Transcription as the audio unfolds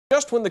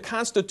Just when the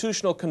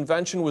Constitutional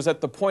Convention was at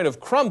the point of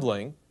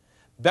crumbling,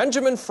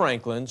 Benjamin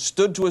Franklin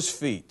stood to his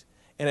feet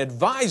and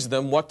advised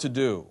them what to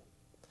do.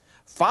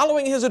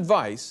 Following his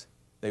advice,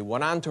 they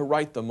went on to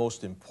write the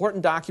most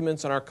important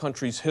documents in our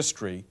country's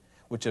history,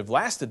 which have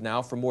lasted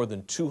now for more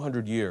than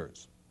 200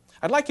 years.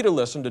 I'd like you to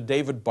listen to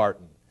David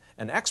Barton,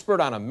 an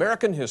expert on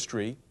American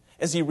history,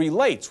 as he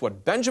relates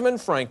what Benjamin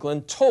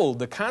Franklin told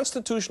the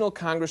Constitutional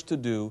Congress to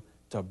do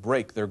to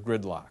break their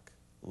gridlock.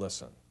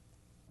 Listen.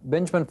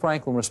 Benjamin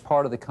Franklin was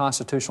part of the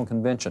Constitutional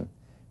Convention,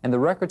 and the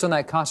records on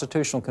that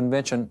Constitutional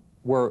Convention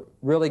were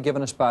really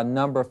given us by a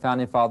number of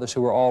founding fathers who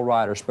were all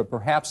writers, but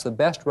perhaps the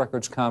best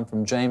records come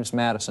from James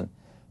Madison.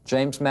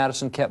 James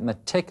Madison kept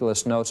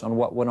meticulous notes on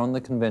what went on in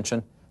the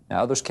convention.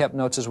 Now, others kept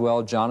notes as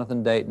well,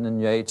 Jonathan Dayton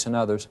and Yates and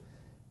others.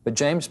 But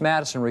James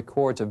Madison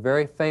records a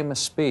very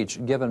famous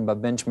speech given by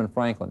Benjamin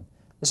Franklin.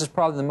 This is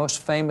probably the most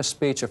famous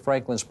speech of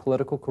Franklin's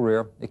political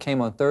career. It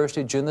came on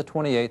Thursday, June the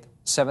 28th,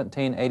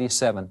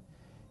 1787.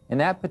 In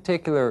that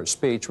particular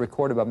speech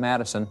recorded by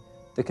Madison,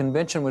 the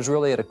convention was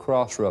really at a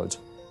crossroads,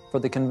 for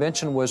the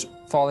convention was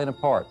falling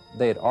apart.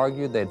 They had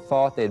argued, they had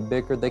fought, they had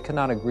bickered, they could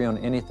not agree on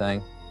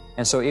anything,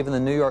 and so even the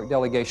New York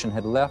delegation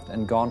had left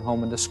and gone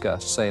home in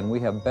disgust, saying, "We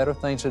have better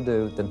things to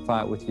do than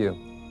fight with you."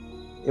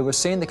 It was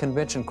seeing the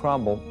convention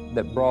crumble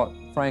that brought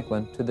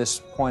Franklin to this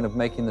point of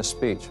making this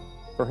speech.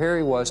 For here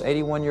he was,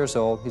 81 years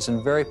old, he's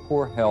in very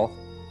poor health,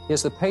 he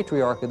is the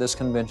patriarch of this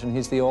convention,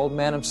 he's the old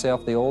man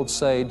himself, the old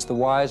sage, the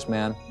wise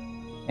man,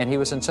 and he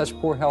was in such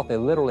poor health they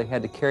literally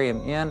had to carry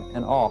him in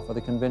and off of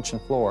the convention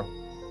floor.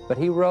 But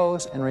he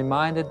rose and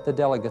reminded the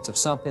delegates of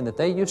something that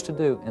they used to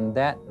do in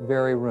that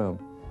very room.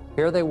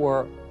 Here they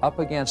were up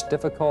against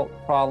difficult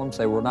problems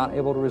they were not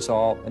able to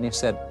resolve, and he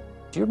said,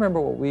 "Do you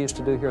remember what we used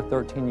to do here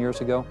 13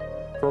 years ago?"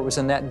 For it was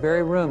in that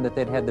very room that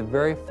they'd had the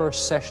very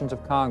first sessions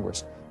of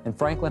Congress, and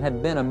Franklin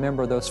had been a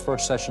member of those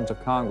first sessions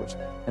of Congress.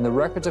 And the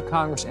records of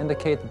Congress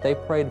indicate that they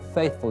prayed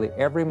faithfully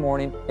every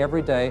morning,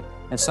 every day,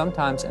 and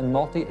sometimes in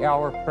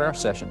multi-hour prayer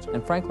sessions.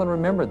 And Franklin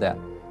remembered that.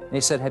 And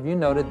he said, "Have you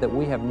noted that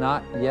we have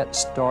not yet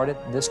started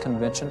this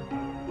convention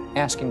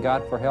asking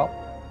God for help?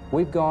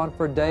 We've gone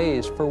for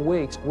days, for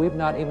weeks. We've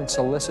not even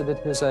solicited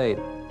His aid."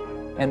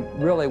 And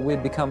really,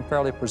 we'd become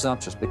fairly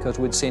presumptuous because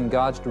we'd seen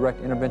God's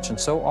direct intervention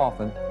so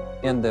often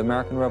in the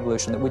American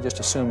Revolution that we just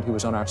assumed He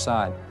was on our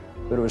side.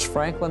 But it was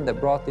Franklin that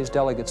brought these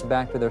delegates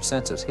back to their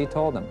senses. He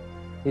told them,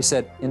 he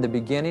said, "In the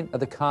beginning of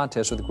the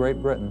contest with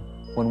Great Britain,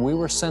 when we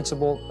were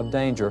sensible of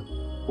danger,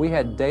 we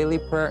had daily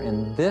prayer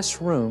in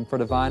this room for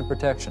divine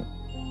protection."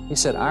 He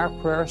said, "Our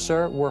prayers,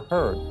 sir, were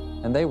heard,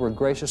 and they were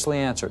graciously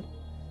answered."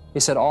 He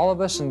said, "All of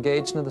us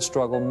engaged in the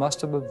struggle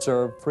must have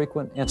observed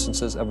frequent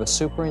instances of a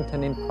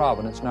superintending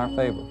providence in our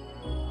favor.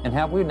 And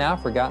have we now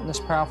forgotten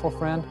this powerful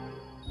friend?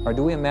 Or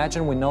do we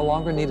imagine we no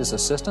longer need His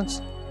assistance?"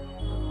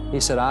 He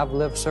said, "I've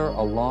lived, sir,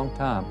 a long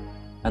time,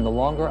 and the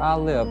longer I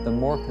live, the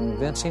more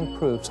convincing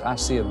proofs I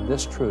see of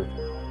this truth,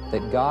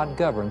 that God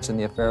governs in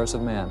the affairs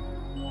of man."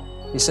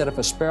 He said, "If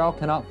a sparrow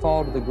cannot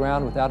fall to the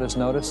ground without His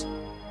notice,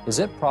 is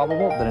it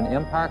probable that an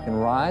empire can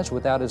rise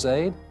without His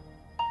aid?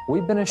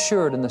 We've been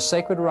assured in the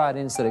sacred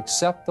writings that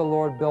except the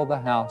Lord build the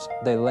house,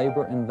 they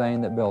labor in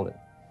vain that build it."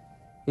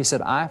 He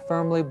said, "I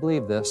firmly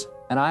believe this,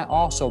 and I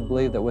also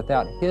believe that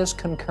without His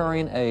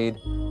concurring aid,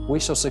 we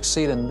shall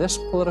succeed in this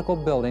political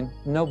building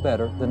no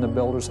better than the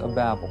builders of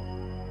Babel."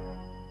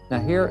 Now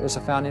here is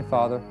a founding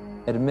father,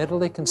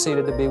 admittedly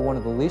conceded to be one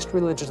of the least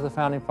religious of the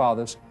founding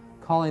fathers,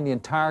 calling the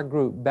entire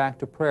group back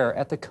to prayer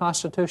at the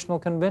Constitutional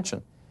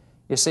Convention.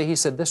 You see, he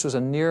said this was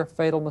a near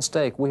fatal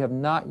mistake. We have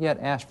not yet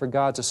asked for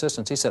God's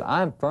assistance. He said,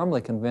 "I'm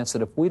firmly convinced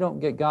that if we don't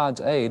get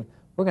God's aid,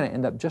 we're going to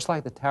end up just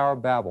like the Tower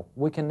of Babel.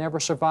 We can never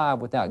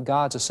survive without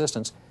God's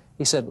assistance."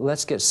 He said,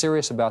 "Let's get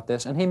serious about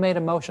this." And he made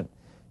a motion.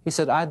 He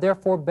said, "I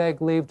therefore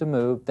beg leave to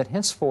move that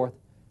henceforth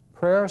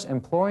prayers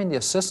imploring the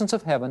assistance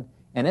of heaven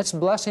and its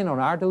blessing on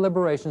our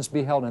deliberations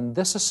be held in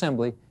this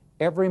assembly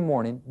every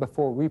morning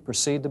before we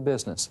proceed to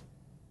business."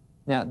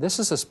 Now, this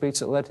is a speech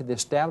that led to the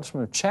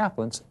establishment of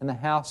chaplains in the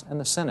House and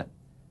the Senate.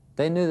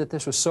 They knew that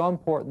this was so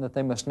important that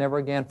they must never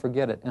again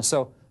forget it. And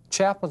so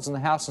chaplains in the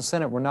House and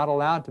Senate were not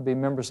allowed to be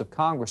members of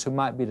Congress who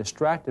might be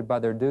distracted by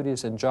their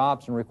duties and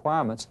jobs and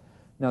requirements.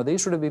 No,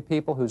 these were to be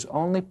people whose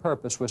only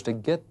purpose was to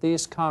get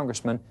these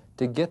congressmen,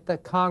 to get the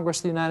Congress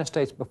of the United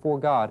States before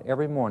God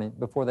every morning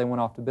before they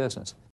went off to business.